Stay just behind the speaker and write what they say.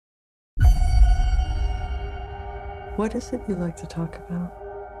What is it you like to talk about?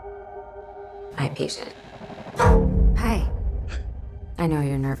 My patient. Hi. I know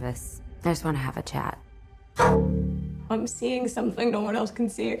you're nervous. I just want to have a chat. I'm seeing something no one else can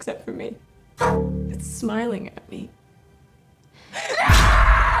see except for me. It's smiling at me.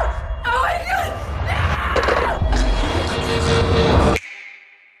 Oh my God!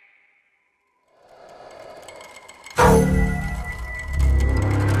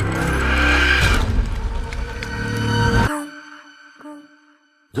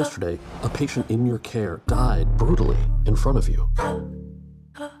 Yesterday, a patient in your care died brutally in front of you.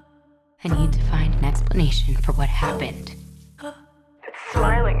 I need to find an explanation for what happened. It's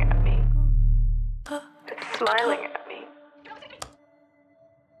smiling at me. It's smiling at me.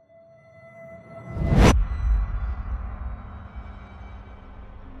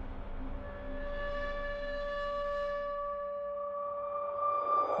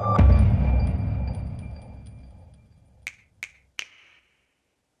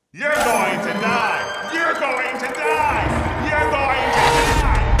 You're going to die! You're going to die! You're going to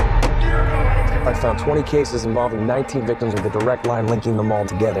die! You're going to die! I found 20 cases involving 19 victims with a direct line linking them all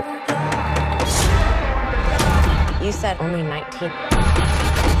together. You said only 19.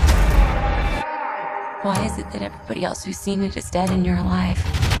 Why is it that everybody else who's seen it is dead and you're alive?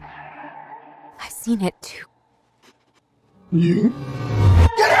 I've seen it too. You?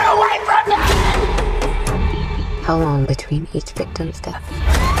 How long between each victim's death?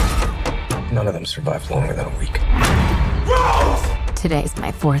 None of them survived longer than a week. Rose! Today's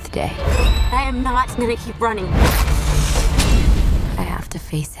my 4th day. I am not gonna keep running. I have to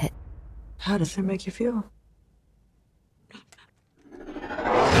face it. How does it make you feel?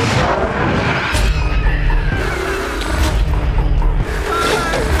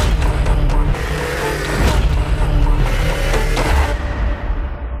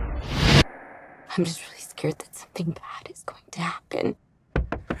 I'm just really scared that something bad is going to happen.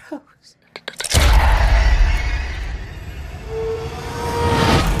 Rose.